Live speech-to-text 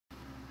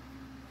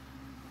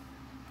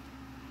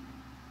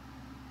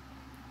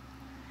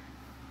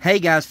Hey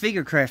guys,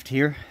 Figurecraft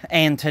here,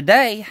 and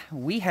today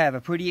we have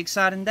a pretty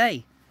exciting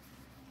day.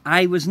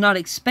 I was not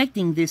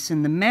expecting this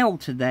in the mail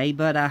today,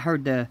 but I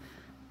heard the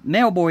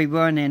mailboy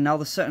run, and all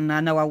of a sudden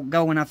I know I'll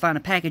go and I find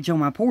a package on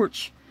my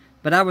porch.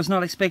 But I was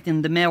not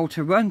expecting the mail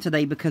to run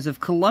today because of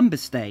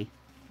Columbus Day.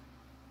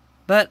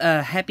 But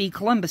happy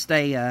Columbus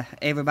Day,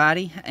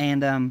 everybody,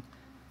 and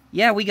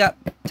yeah, we got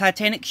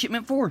Titanic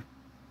shipment 4.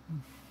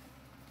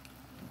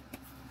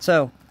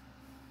 So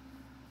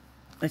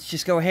let's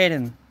just go ahead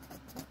and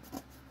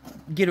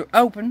get her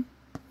open.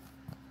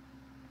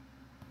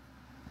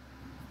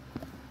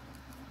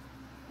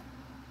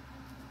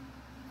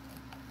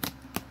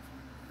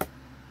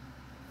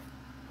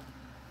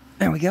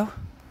 There we go.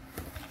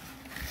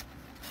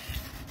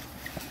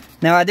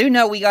 Now I do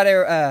know we got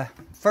our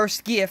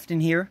first gift in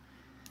here.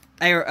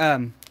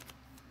 Our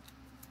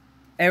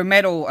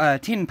metal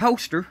tin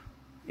poster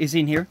is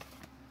in here.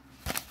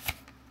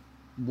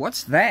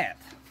 What's that?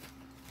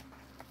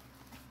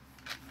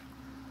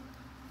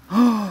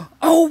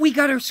 Oh, we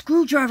got our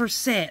screwdriver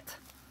set.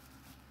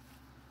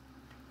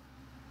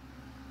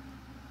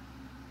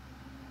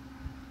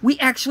 We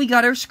actually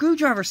got our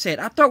screwdriver set.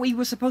 I thought we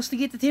were supposed to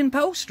get the tin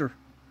poster.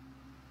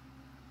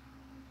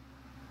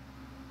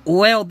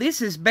 Well,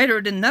 this is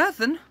better than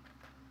nothing.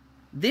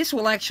 This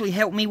will actually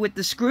help me with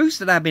the screws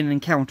that I've been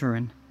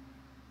encountering.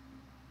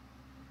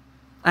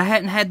 I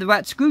hadn't had the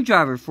right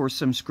screwdriver for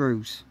some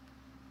screws.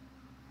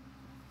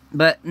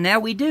 But now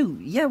we do.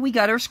 Yeah, we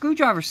got our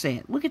screwdriver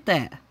set. Look at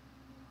that.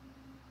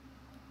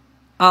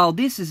 Oh,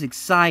 this is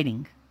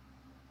exciting.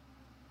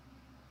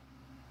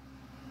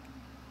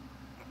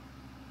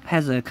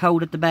 Has a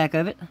code at the back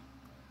of it.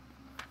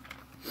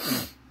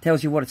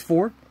 Tells you what it's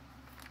for.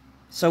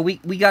 So we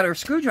got our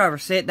screwdriver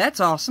set. That's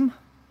awesome.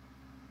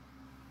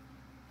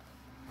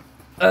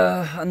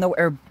 I know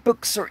our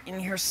books are in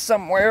here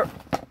somewhere.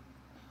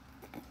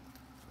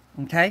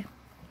 Okay.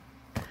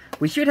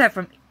 We should have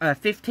from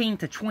 15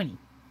 to 20.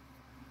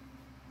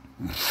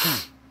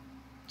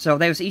 So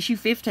that was issue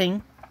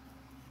 15.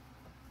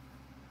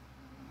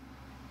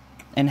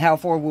 And how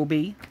far will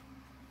be.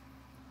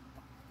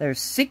 There's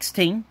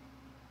 16.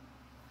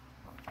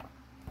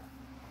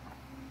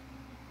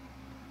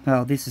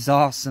 Oh, this is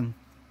awesome.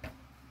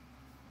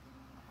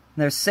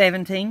 There's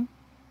 17.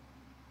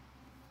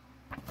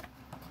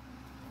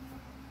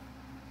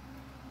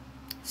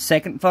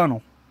 Second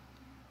funnel.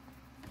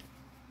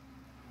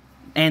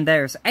 And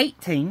there's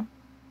 18.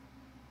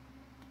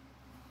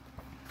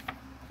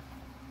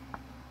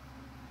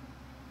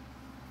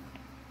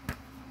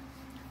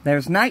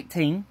 There's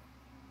 19.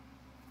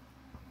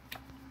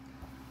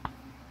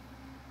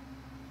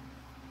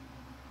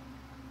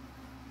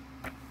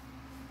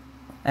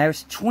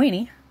 There's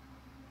 20.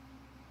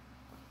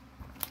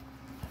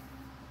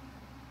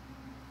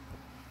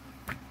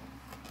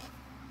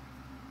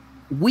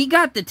 We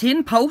got the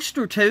tin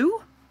poster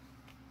too?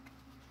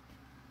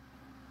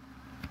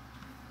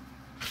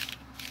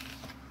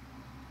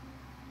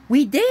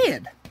 We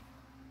did.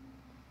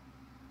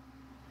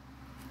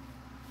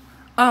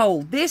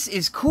 Oh, this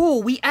is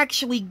cool. We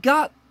actually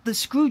got the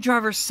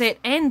screwdriver set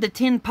and the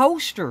tin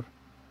poster.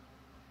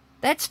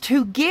 That's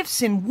 2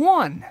 gifts in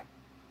one.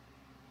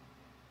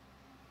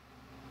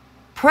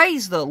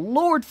 Praise the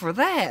Lord for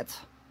that.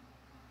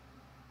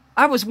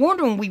 I was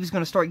wondering we was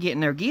going to start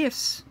getting our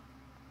gifts.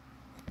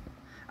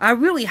 I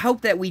really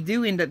hope that we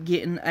do end up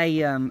getting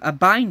a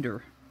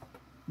binder.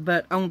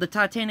 But on the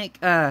Titanic,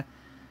 on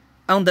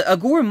the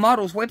Agora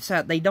Models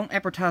website, they don't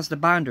advertise the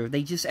binder.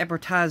 They just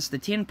advertise the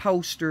tin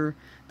poster,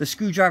 the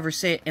screwdriver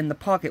set, and the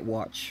pocket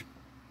watch.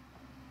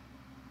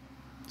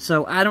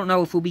 So I don't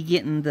know if we'll be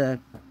getting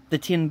the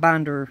tin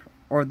binder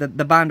or the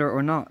binder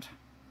or not.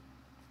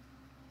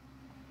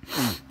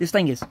 This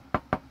thing is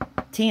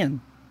 10.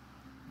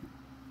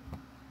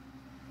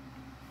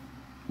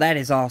 That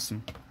is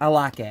awesome. I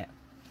like that.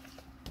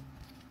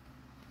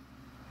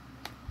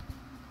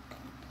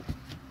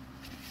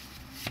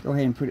 Go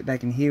ahead and put it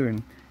back in here,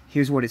 and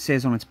here's what it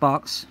says on its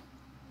box.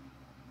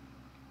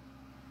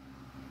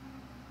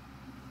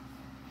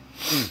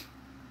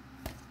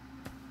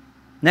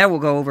 Now we'll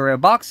go over our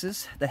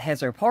boxes that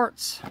has our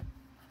parts.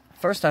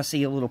 First I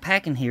see a little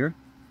pack in here.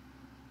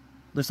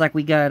 Looks like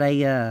we got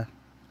a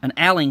an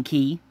Allen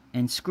key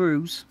and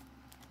screws.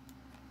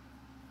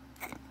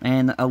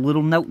 And a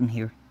little note in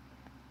here.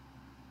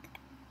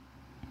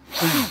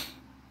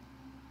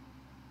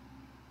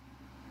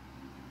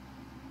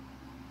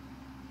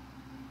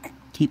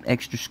 Keep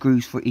extra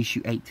screws for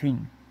issue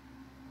 18.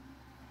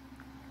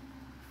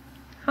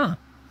 Huh.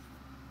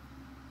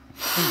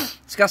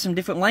 It's got some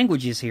different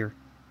languages here.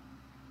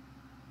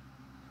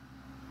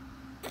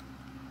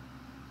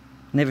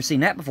 Never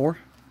seen that before.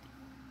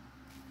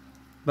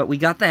 But we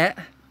got that.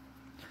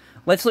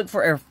 Let's look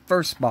for our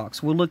first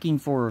box. We're looking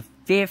for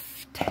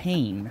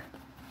 15.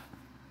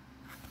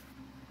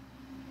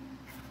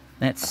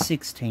 That's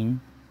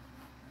 16.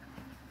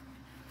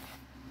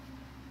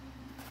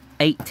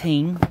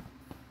 18.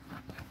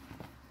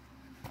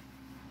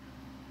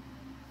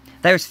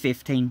 There's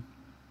 15.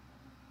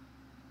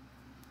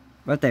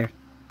 Right there.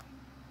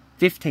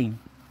 15.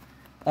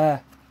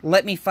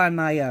 let me find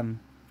my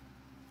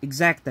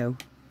X-Acto.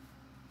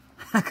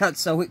 I got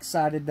so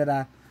excited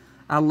that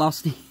I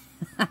lost the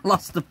I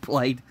lost the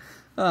blade.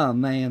 Oh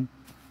man.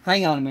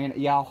 Hang on a minute,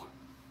 y'all.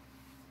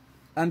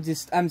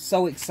 I'm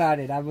so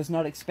excited. I was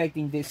not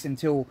expecting this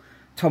until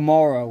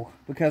tomorrow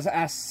because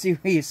I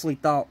seriously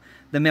thought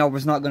the mail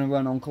was not going to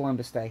run on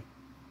Columbus Day.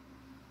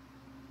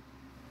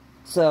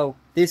 So,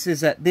 this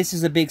is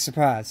a big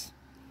surprise.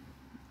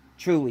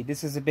 Truly,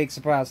 this is a big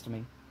surprise to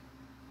me.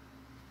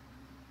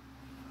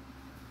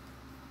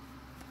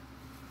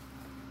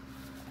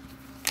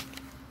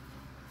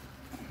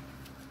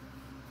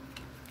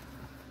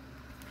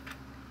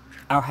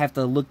 I'll have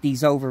to look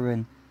these over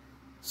and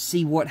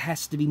see what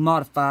has to be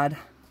modified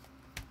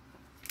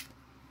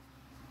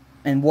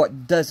and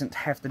what doesn't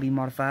have to be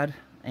modified.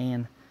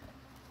 And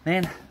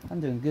man,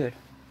 I'm doing good.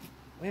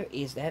 Where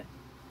is that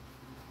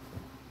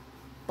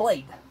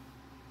blade?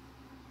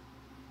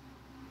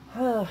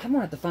 I'm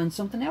gonna have to find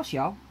something else,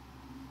 y'all.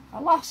 I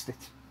lost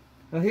it.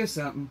 Well, here's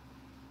something.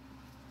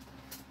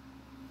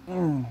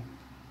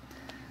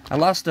 I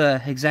lost the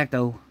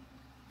X-Acto,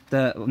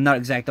 not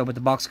X-Acto, but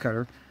the box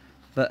cutter.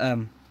 But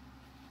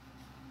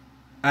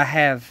I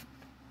have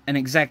an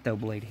X-Acto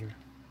blade here.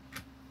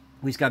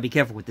 We just gotta be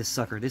careful with this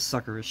sucker. This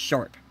sucker is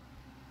sharp.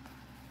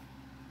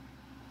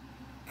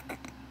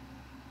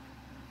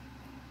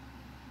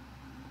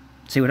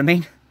 See what I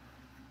mean?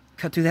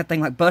 Cut through that thing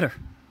like butter.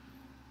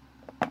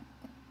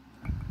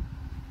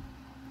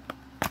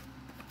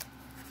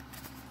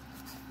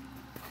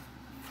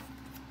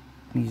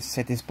 Let me just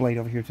set this blade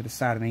over here to the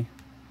side of me.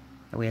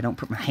 That way I don't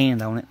put my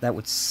hand on it. That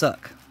would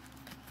suck.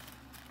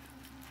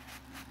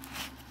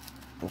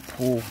 We'll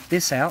pull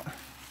this out.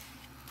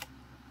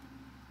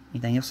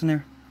 Anything else in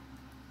there?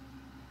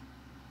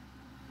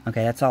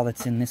 Okay, that's all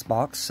that's in this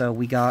box. So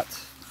we got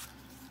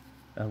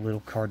a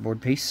little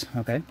cardboard piece.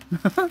 Okay.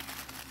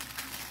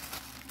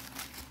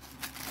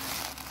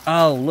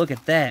 Oh, look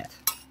at that.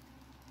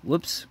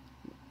 Whoops.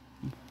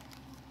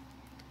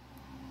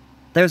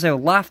 There's our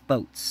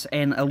lifeboats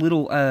and a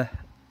little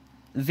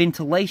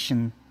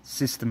ventilation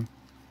system.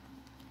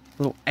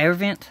 Little air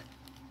vent.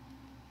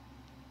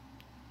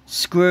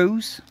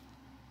 Screws.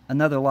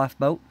 Another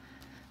lifeboat.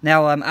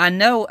 Now, I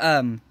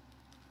know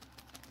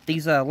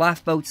these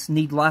lifeboats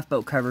need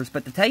lifeboat covers,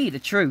 but to tell you the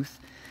truth,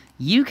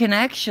 you can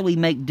actually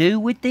make do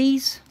with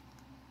these.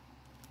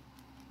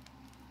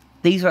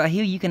 These right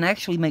here, you can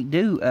actually make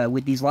do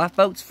with these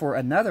lifeboats for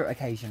another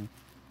occasion.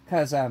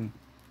 Because I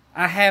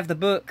have the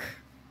book,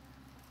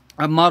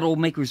 A Model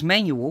Maker's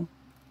Manual,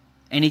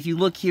 and if you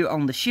look here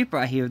on the ship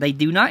right here, they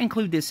do not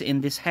include this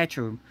in this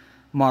Hatcher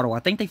model. I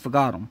think they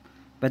forgot them.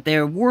 But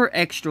there were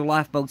extra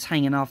lifeboats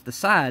hanging off the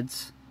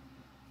sides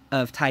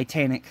of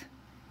Titanic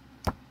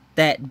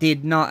that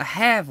did not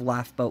have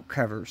lifeboat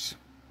covers.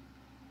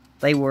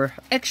 They were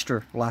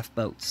extra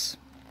lifeboats.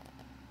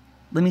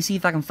 Let me see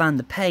if I can find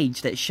the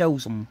page that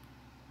shows them.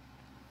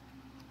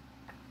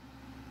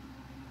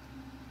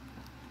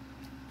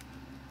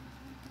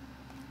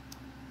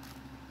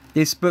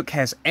 This book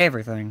has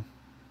everything.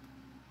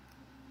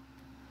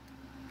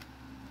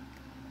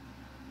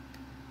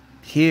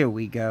 Here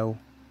we go.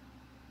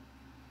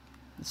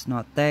 It's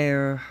not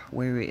there.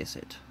 Where is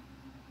it?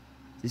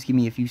 Just give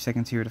me a few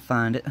seconds here to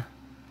find it.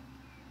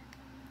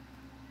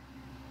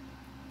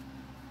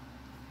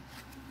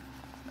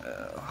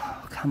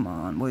 Oh, come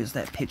on. Where's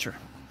that picture?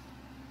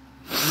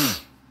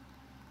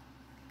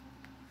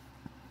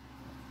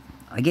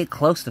 I get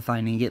close to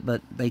finding it,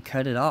 but they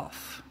cut it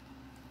off.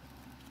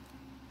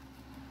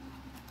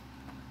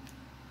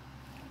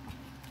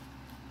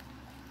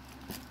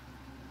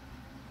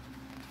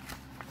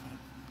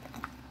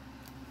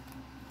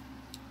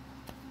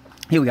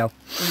 Here we go.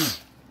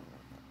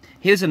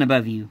 Here's an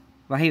above view.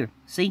 Right here.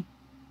 See?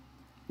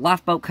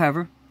 Lifeboat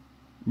cover.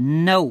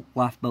 No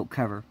lifeboat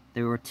cover.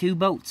 There were 2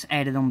 boats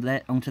added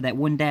onto that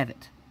one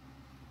davit.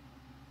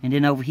 And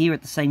then over here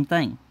at the same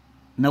thing.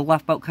 No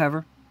lifeboat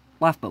cover.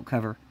 Lifeboat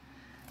cover.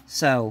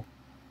 So,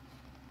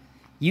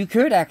 you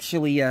could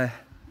actually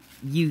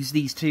use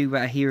these 2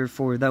 right here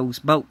for those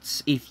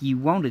boats if you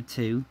wanted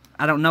to.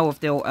 I don't know if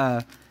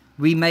they'll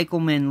remake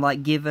them and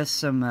like give us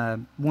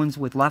some ones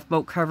with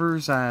lifeboat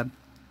covers.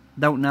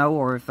 Don't know,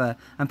 or if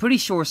I'm pretty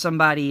sure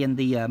somebody in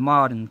the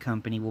modding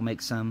company will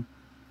make some,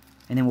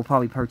 and then we'll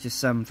probably purchase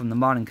some from the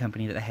modding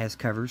company that has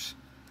covers.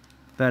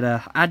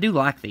 But I do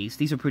like these.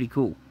 These are pretty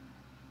cool.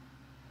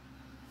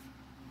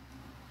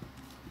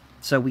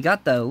 So we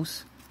got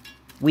those.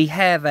 We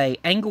have a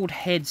angled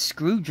head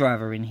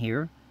screwdriver in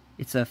here.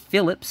 It's a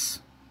Phillips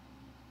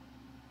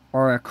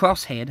or a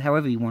crosshead,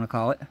 however you want to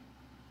call it.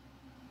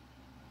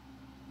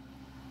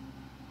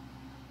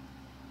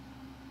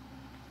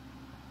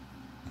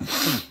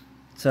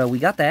 So we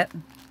got that.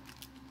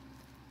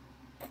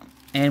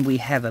 And we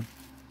have a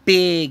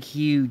big,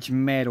 huge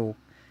metal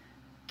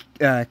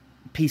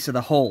piece of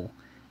the hull.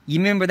 You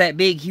remember that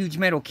big, huge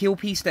metal kill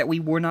piece that we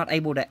were not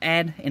able to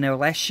add in our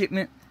last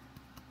shipment?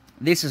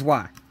 This is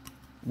why.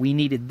 We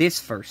needed this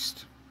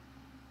first.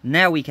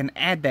 Now we can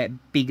add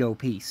that big old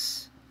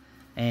piece.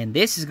 And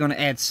this is going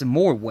to add some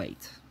more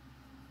weight.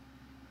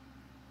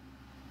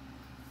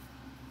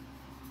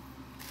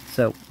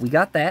 So we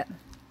got that.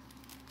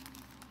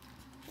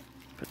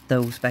 Put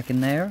those back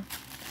in there.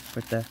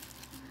 Put the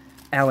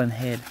Allen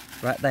head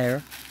right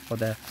there, or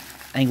the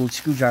angled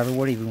screwdriver,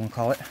 whatever you want to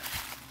call it.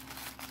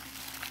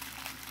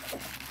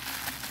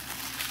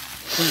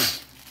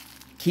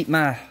 Keep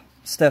my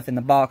stuff in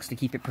the box to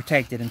keep it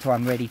protected until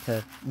I'm ready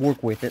to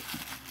work with it.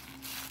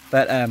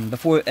 But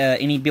before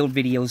any build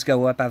videos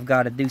go up, I've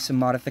got to do some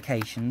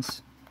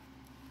modifications.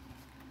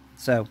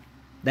 So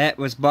that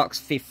was box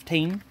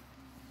 15.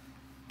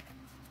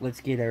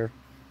 Let's get our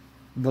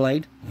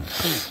blade.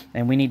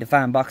 And we need to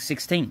find box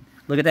 16.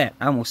 Look at that.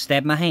 I almost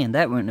stabbed my hand.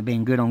 That wouldn't have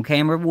been good on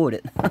camera, would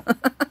it?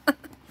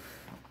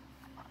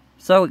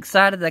 So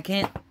excited I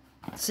can't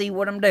see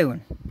what I'm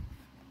doing.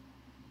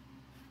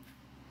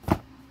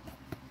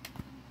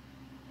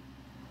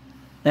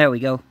 There we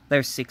go.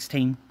 There's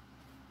 16.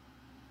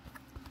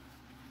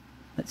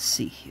 Let's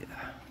see here.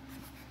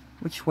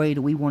 Which way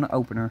do we want to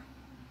open her?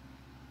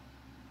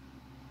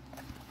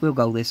 We'll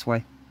go this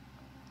way.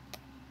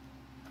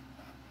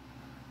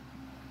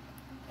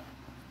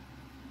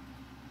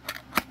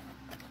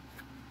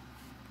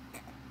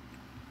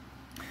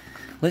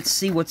 Let's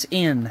see what's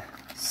in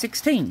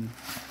 16.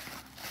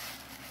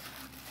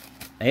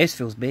 This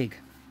feels big.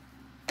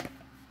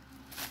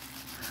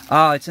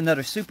 Ah, it's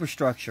another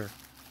superstructure.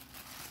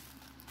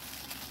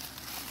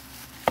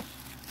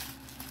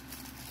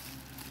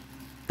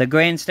 The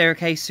grand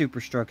staircase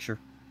superstructure.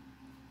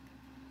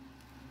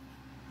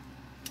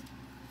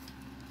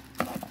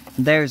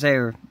 There's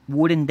our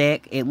wooden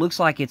deck. It looks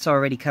like it's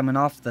already coming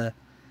off the...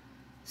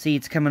 See,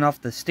 it's coming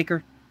off the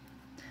sticker.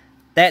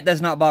 That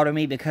does not bother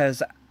me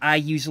because I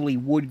usually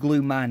wood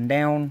glue mine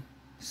down.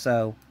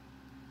 So,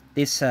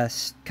 this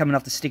coming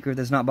off the sticker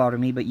does not bother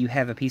me. But you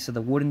have a piece of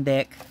the wooden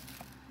deck.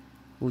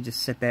 We'll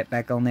just set that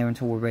back on there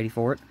until we're ready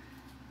for it.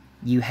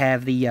 You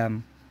have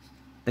the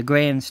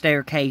grand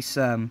staircase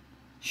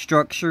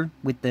structure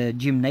with the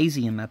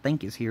gymnasium, I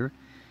think, is here.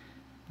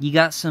 You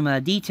got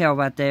some detail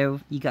right there.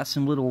 You got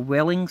some little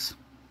railings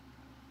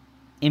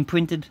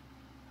imprinted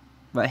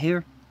right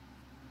here.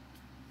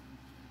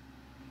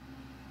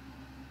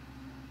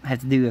 I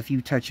have to do a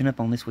few touching up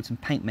on this with some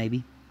paint,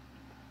 maybe.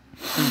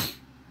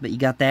 But you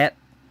got that.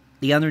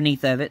 The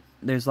underneath of it,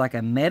 there's like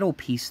a metal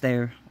piece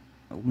there.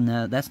 Oh,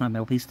 no, that's not a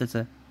metal piece. That's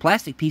a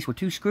plastic piece with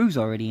 2 screws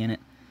already in it.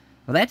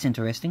 Well, that's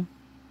interesting.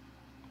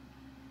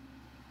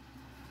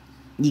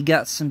 You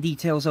got some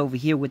details over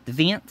here with the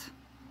vent.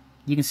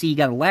 You can see you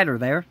got a ladder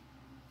there.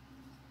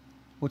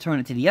 We'll turn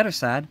it to the other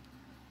side.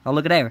 Oh,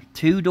 look at there.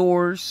 2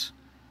 doors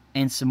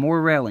and some more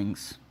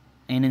railings.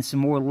 And then some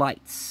more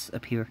lights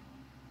up here.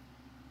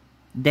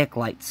 Deck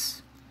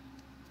lights.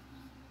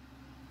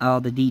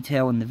 All the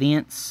detail in the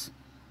vents.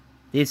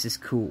 This is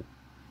cool.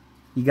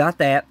 You got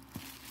that.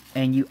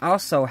 And you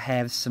also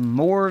have some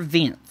more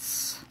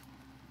vents.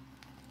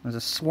 There's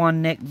a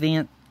swan neck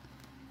vent.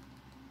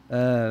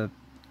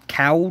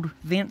 Cowled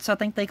vents, I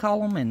think they call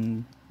them,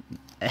 and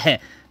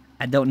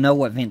I don't know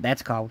what vent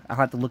that's called. I'll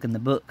have to look in the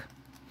book.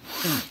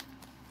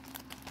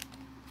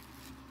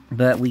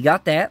 But we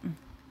got that.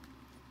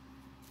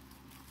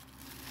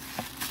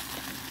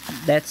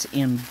 That's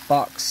in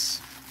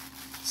box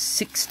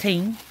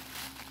 16.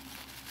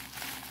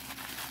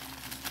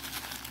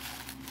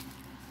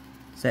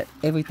 Is that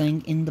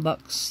everything in the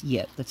box?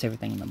 Yeah, that's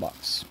everything in the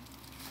box.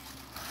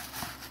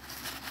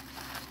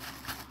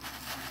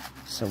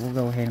 So we'll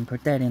go ahead and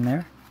put that in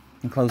there.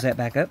 And close that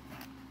back up.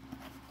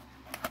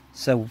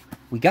 So,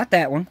 we got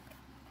that one.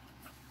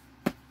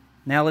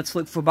 Now let's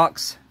look for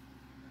box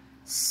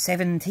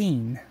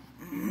 17.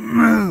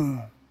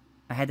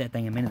 I had that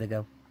thing a minute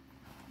ago.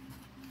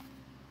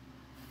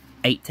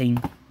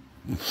 18.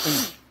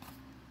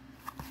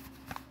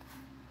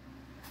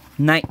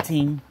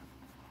 19.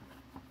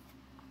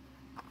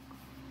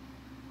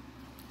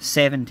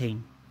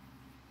 17.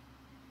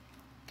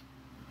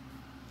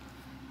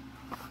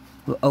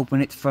 We'll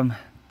open it from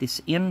this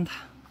end.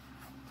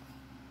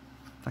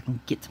 If I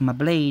can get to my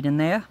blade in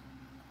there.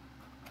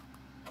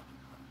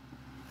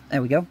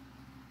 There we go.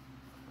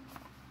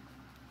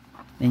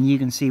 And you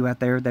can see right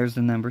there, there's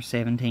the number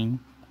 17.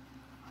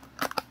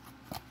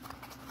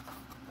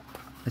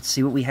 Let's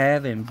see what we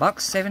have in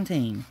box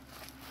 17.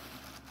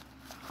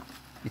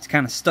 It's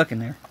kind of stuck in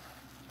there.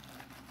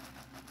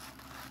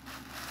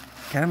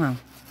 Come on.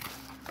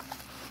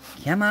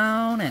 Come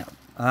on out.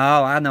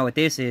 Oh, I know what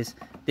this is.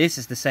 This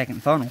is the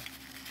second funnel.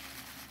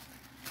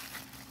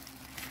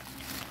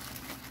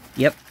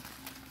 Yep.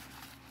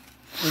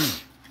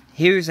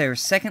 Here's our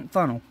second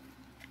funnel.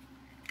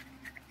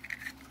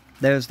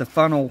 There's the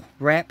funnel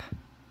wrap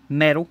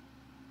metal.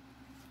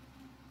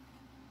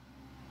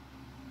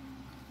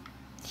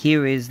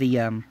 Here is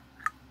the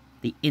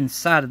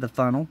inside of the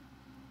funnel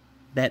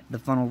that the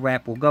funnel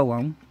wrap will go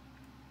on.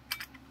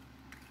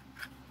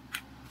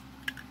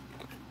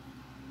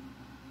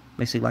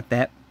 Basically like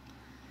that.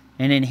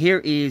 And then here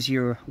is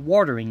your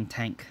watering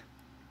tank.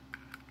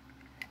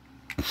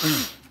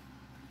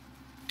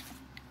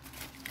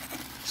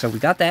 So we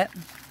got that.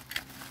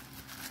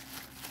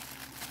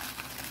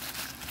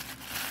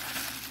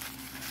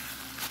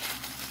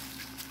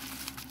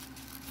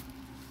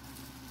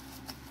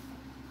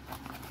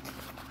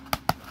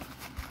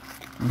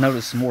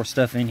 Notice some more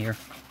stuff in here.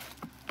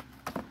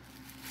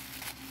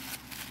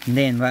 And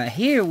then right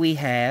here we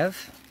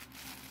have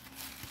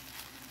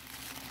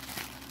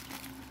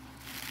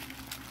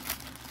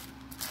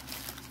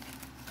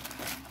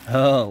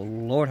oh,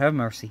 Lord have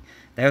mercy.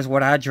 There's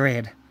what I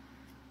dread.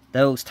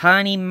 Those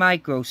tiny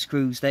micro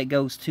screws that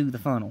goes to the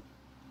funnel.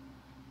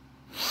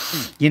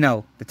 You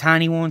know, the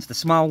tiny ones, the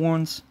small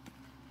ones.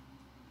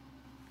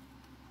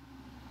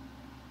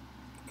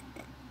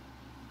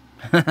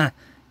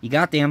 You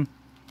got them.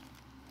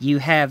 You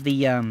have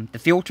the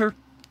filter,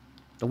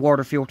 the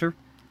water filter,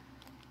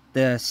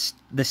 the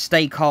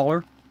stay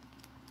collar,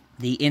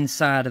 the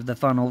inside of the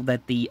funnel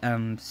that the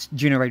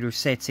generator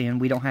sets in.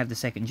 We don't have the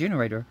second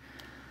generator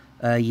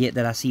yet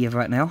that I see of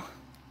right now.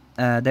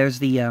 There's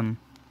the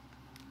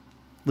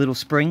little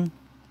spring.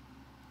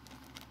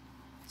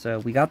 So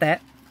we got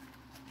that.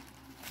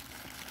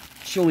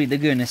 Surely to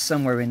goodness,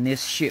 somewhere in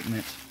this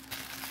shipment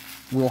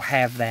we'll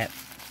have that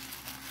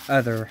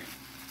other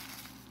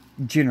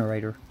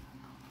generator.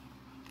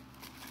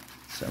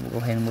 So we'll go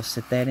ahead and we'll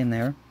set that in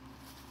there.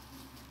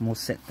 And we'll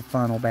set the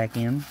funnel back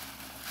in.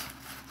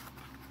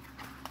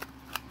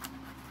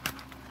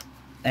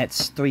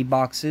 That's 3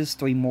 boxes,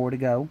 3 more to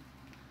go.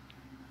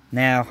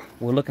 Now,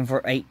 we're looking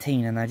for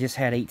 18, and I just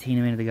had 18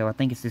 a minute ago. I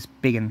think it's this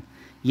big one.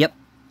 Yep.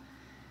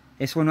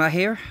 This one right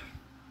here.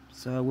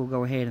 So we'll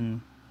go ahead and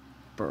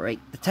break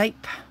the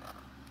tape.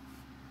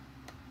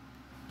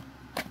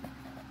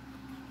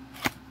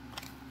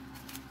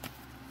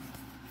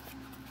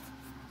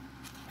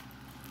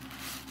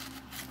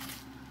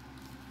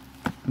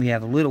 We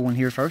have a little one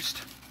here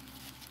first.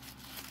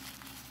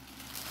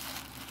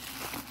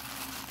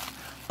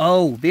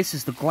 Oh, this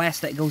is the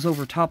glass that goes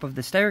over top of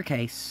the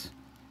staircase.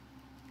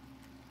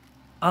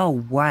 Oh,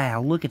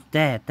 wow, look at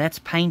that. That's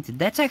painted.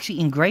 That's actually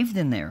engraved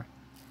in there.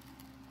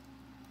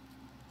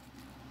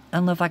 I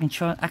don't know if I can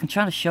try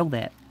to show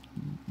that.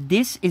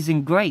 This is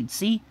engraved.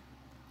 See?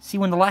 See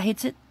when the light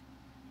hits it?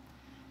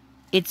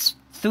 It's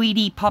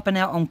 3D popping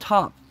out on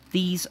top.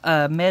 These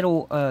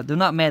metal, they're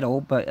not metal,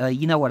 but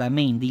you know what I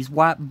mean. These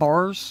white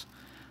bars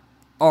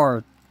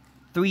are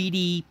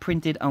 3D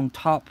printed on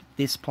top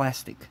this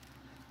plastic.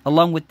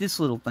 Along with this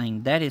little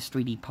thing, that is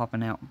 3D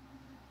popping out.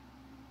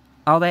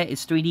 All that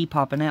is 3D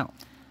popping out.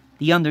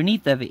 The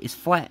underneath of it is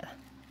flat.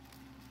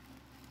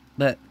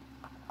 But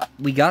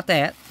we got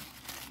that.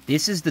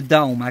 This is the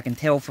dome. I can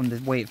tell from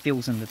the way it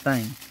feels in the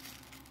thing.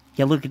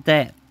 Yeah, look at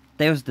that.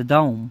 There's the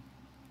dome.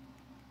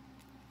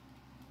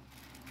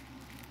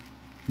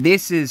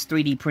 This is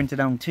 3D printed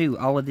on too.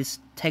 All of this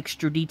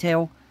texture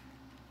detail,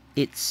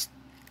 it's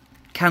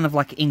kind of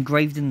like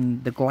engraved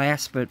in the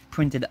glass but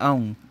printed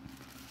on.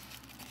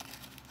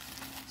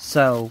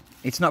 So,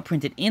 it's not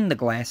printed in the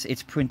glass,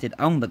 it's printed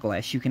on the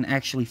glass. You can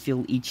actually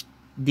feel each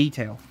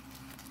detail.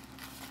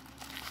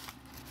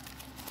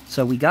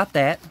 So we got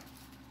that.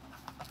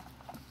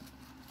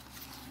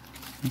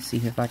 Let's see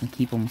if I can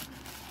keep them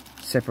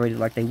separated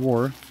like they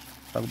were.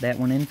 Fold that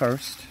one in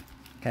first.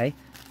 Okay,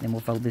 then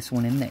we'll fold this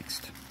one in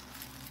next.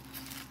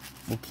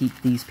 We'll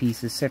keep these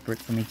pieces separate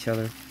from each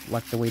other,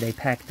 like the way they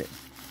packed it.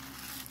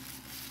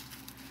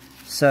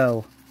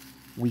 So,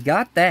 we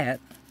got that.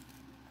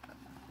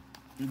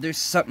 There's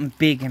something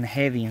big and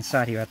heavy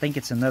inside here. I think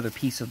it's another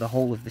piece of the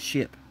whole of the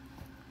ship.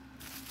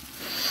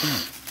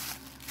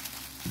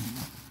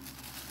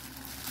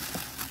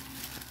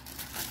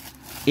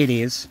 It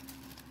is.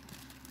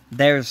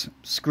 There's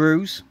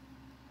screws.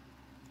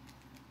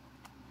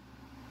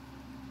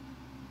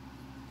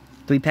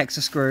 3 packs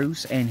of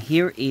screws, and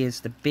here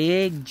is the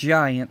big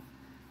giant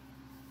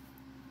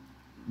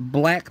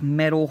black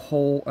metal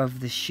hull of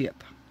the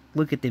ship.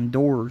 Look at them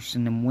doors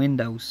and them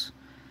windows.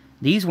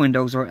 These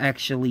windows are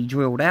actually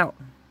drilled out.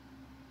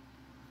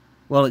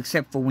 Well,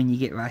 except for when you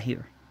get right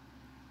here.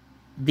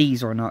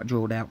 These are not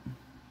drilled out.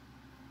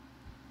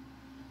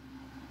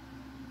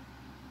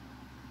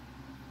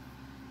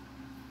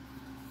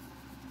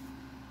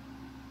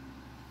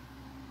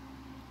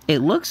 It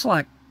looks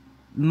like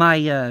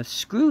my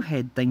screw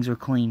head things are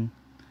clean.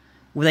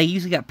 Where they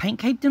usually got paint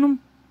caked in them.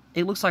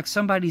 It looks like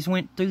somebody's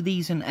went through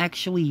these and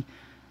actually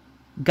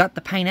got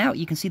the paint out.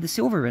 You can see the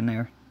silver in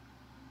there.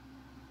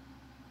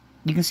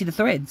 You can see the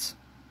threads.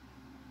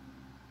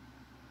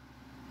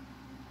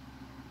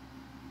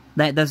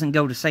 That doesn't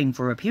go the same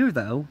for up here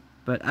though.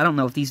 But I don't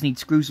know if these need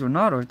screws or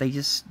not, or if they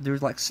just,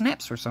 there's like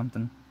snaps or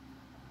something.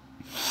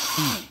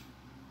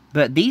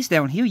 But these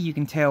down here, you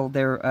can tell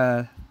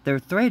their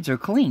threads are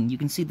clean. You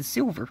can see the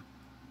silver.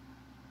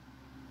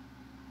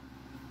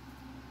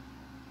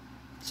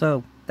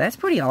 So, that's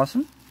pretty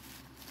awesome.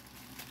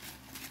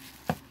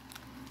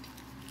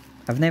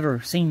 I've never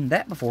seen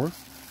that before.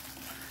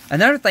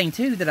 Another thing,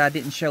 too, that I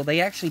didn't show,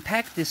 they actually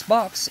packed this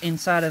box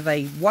inside of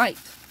a white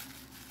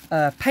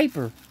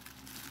paper.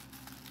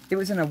 It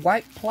was in a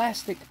white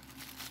plastic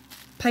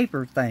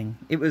paper thing.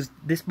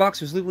 This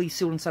box was literally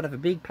sealed inside of a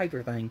big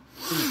paper thing.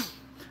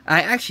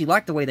 I actually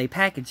like the way they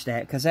packaged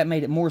that, because that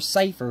made it more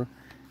safer.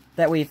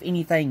 That way, if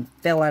anything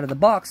fell out of the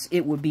box,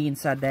 it would be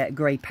inside that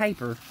gray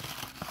paper.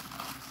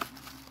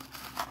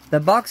 The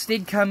box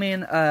did come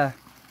in a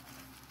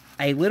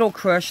a little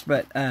crushed,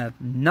 but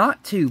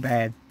not too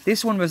bad.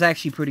 This one was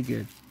actually pretty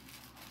good.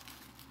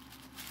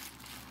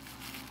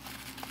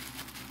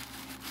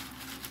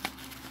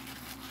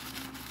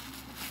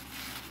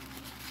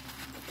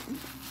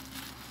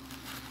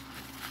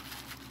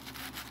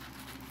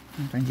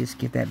 If I can just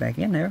get that back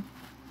in there,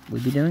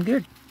 we'd be doing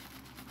good.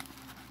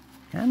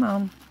 Come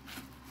on.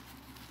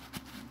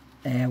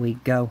 There we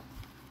go.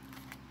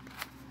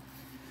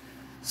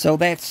 So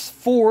that's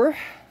 4,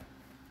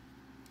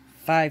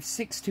 5,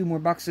 6, 2 more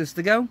boxes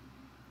to go.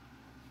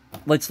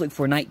 Let's look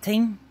for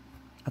 19.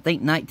 I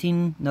think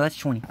 19, no, that's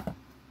 20.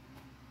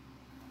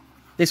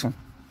 This one.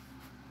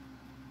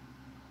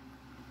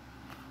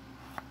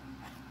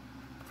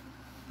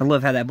 I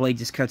love how that blade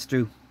just cuts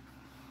through.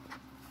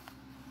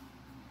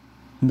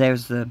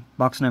 There's the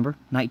box number,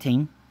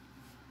 19.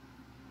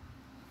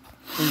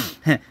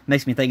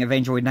 Makes me think of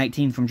Android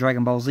 19 from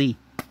Dragon Ball Z.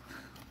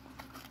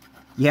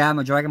 Yeah, I'm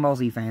a Dragon Ball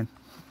Z fan.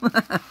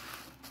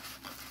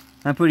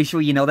 I'm pretty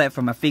sure you know that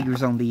from my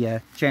figures on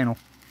the channel.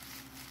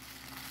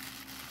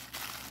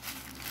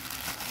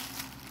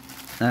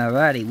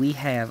 Alrighty, we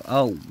have...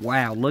 Oh,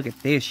 wow, look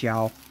at this,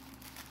 y'all.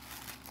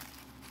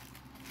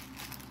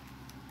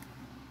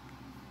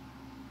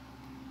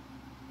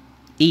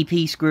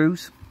 EP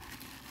screws.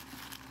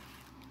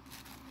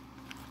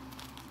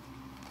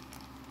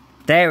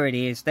 There it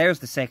is. There's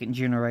the second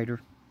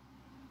generator.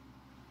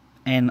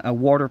 And a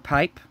water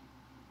pipe.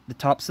 The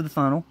tops of the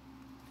funnel.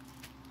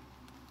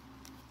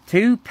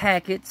 2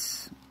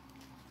 packets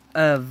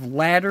of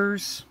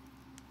ladders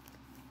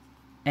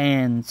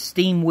and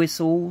steam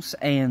whistles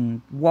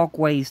and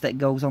walkways that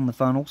goes on the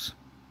funnels.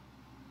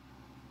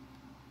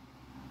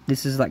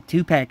 This is like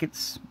 2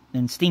 packets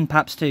and steam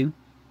pipes too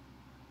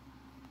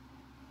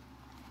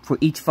for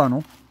each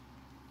funnel.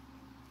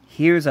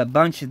 Here's a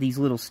bunch of these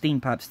little steam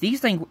pipes. These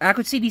things, I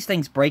could see these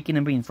things breaking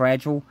and being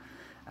fragile.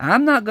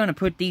 I'm not going to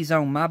put these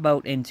on my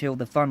boat until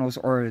the funnels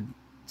are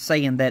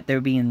saying that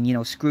they're being, you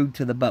know, screwed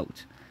to the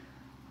boat.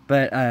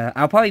 But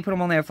I'll probably put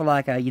them on there for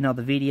like a, you know,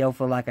 the video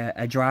for like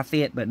a dry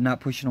fit, but not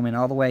pushing them in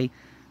all the way.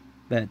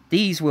 But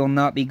these will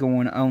not be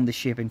going on the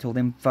ship until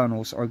them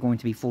funnels are going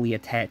to be fully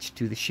attached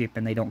to the ship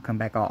and they don't come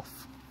back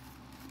off.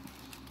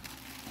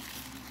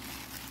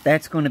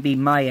 That's going to be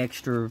my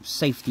extra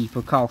safety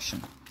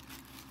precaution.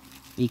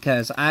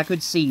 Because I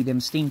could see them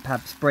steam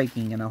pipes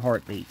breaking in a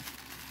heartbeat.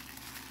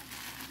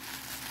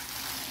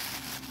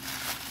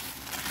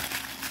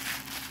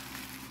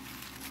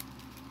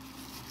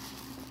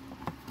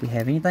 Do we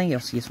have anything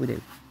else? Yes, we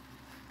do.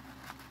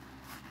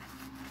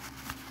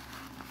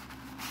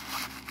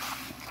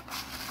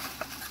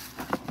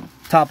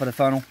 Top of the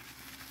funnel.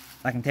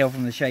 I can tell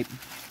from the shape.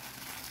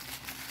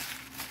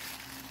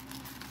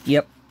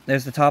 Yep,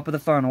 there's the top of the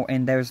funnel,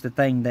 and there's the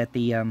thing that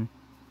the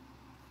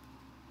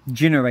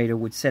generator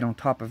would sit on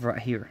top of right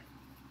here.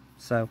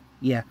 So,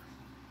 yeah.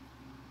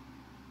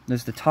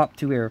 There's the top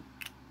to our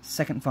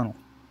second funnel.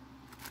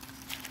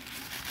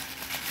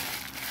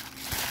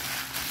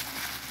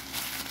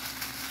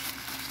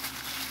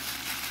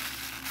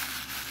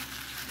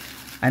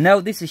 I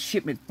know this is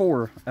shipment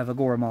 4 of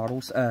Agora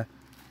models.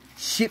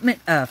 Shipment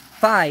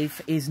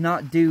 5 is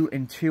not due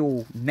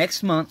until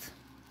next month.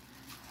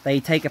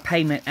 They take a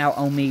payment out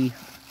on me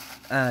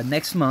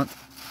next month.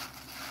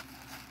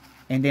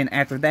 And then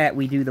after that,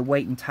 we do the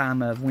waiting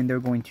time of when they're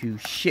going to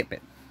ship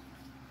it.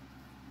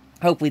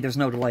 Hopefully there's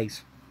no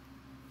delays.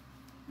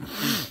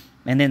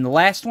 And then the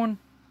last one,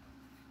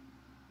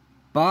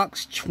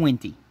 box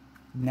 20.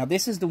 Now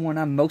this is the one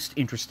I'm most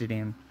interested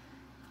in.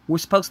 We're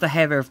supposed to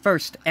have our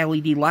first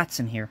LED lights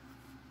in here.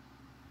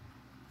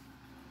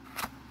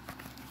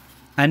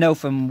 I know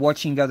from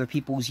watching other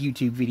people's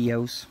YouTube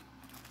videos.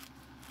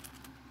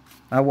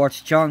 I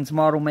watched John's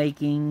model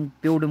making,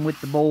 Building with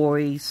the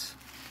Boys,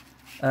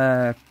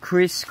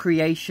 Chris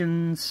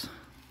Creations.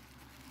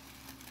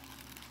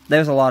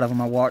 There's a lot of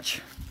them I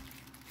watch.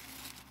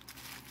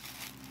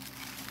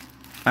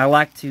 I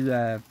like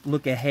to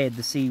look ahead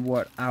to see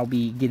what I'll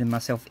be getting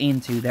myself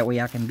into. That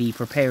way I can be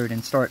prepared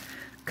and start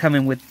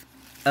coming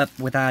up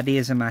with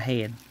ideas in my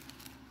head.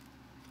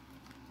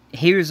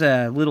 Here's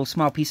a little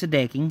small piece of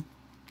decking.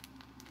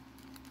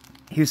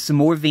 Here's some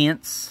more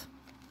vents.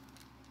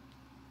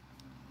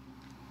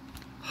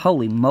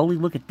 Holy moly,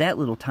 look at that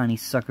little tiny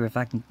sucker. If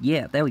I can...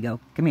 Yeah, there we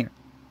go. Come here.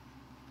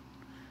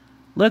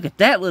 Look at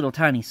that little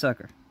tiny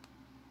sucker.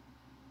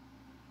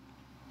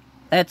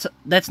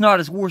 That's not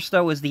as worse,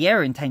 though, as the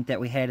air tank that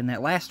we had in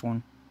that last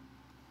one.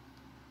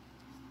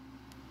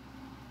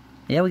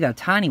 Yeah, we got a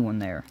tiny one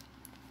there.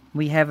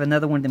 We have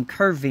another one of them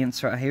curved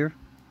vents right here.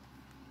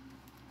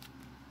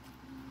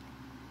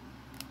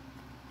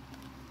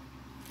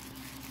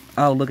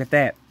 Oh, look at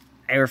that.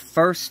 Our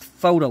first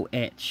photo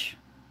etch.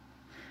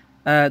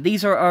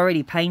 These are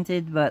already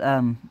painted, but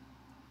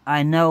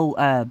I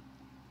know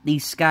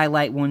these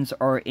skylight ones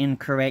are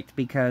incorrect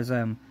because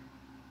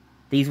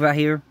these right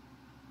here,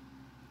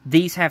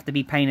 these have to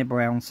be painted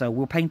brown, so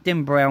we'll paint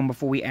them brown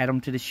before we add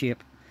them to the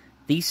ship.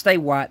 These stay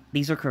white.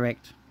 These are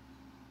correct.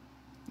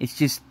 It's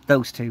just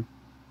those two.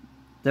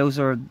 Those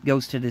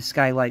goes to the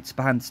skylights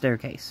behind the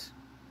staircase.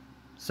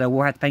 So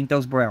we'll have to paint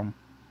those brown.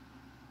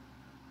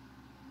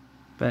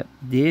 But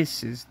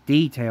this is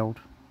detailed.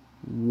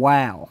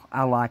 Wow,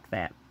 I like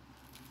that.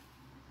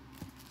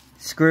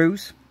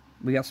 Screws.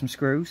 We got some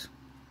screws.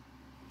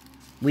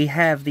 We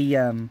have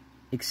the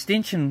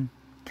extension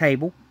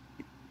cable.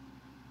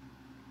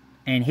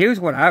 And here's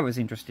what I was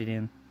interested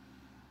in.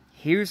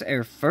 Here's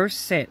our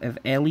first set of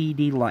LED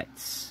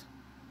lights.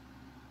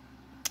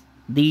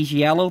 These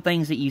yellow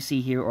things that you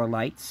see here are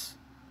lights.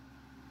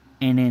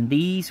 And then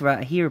these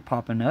right here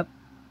popping up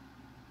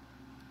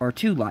are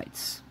 2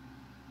 lights.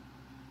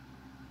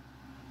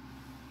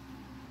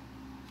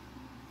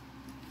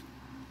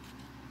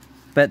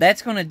 But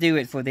that's going to do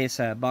it for this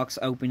box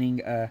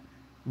opening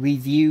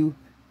review.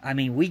 I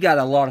mean, we got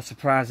a lot of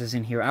surprises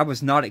in here. I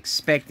was not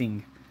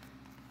expecting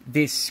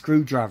this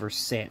screwdriver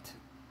set.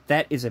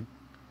 That is a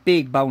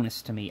big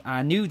bonus to me.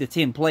 I knew the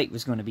tin plate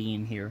was going to be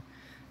in here,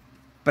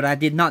 but I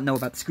did not know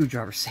about the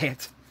screwdriver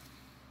set.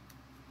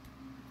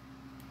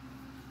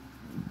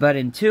 But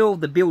until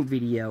the build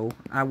video,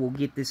 I will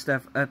get this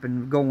stuff up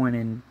and going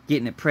and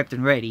getting it prepped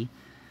and ready.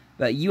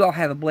 But you all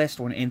have a blessed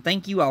one, and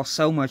thank you all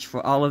so much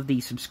for all of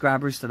the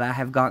subscribers that I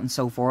have gotten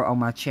so far on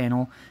my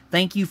channel.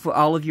 Thank you for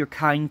all of your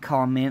kind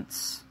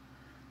comments,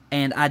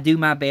 and I do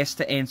my best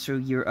to answer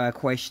your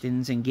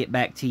questions and get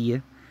back to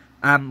you.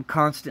 I'm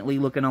constantly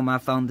looking on my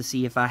phone to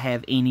see if I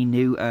have any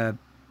new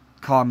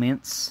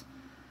comments,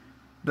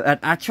 but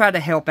I try to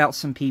help out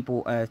some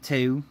people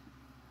too.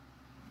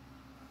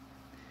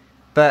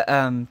 But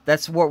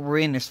that's what we're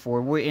in this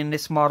for. We're in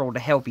this model to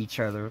help each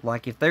other.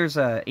 Like if there's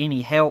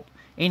any help,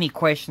 any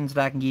questions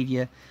that I can give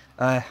you,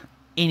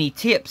 any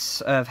tips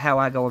of how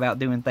I go about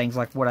doing things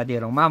like what I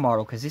did on my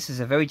model, because this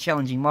is a very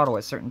challenging model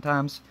at certain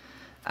times,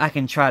 I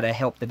can try to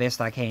help the best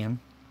I can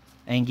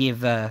and give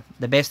the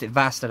best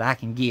advice that I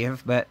can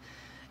give. But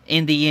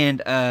in the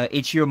end,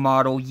 it's your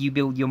model. You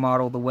build your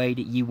model the way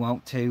that you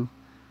want to.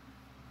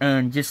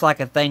 And just like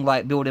a thing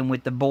like building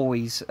with the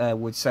boys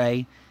would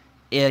say,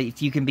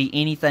 if you can be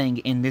anything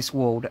in this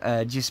world,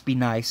 just be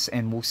nice,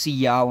 and we'll see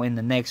y'all in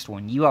the next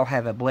one. You all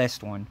have a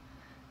blessed one,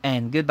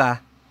 and goodbye.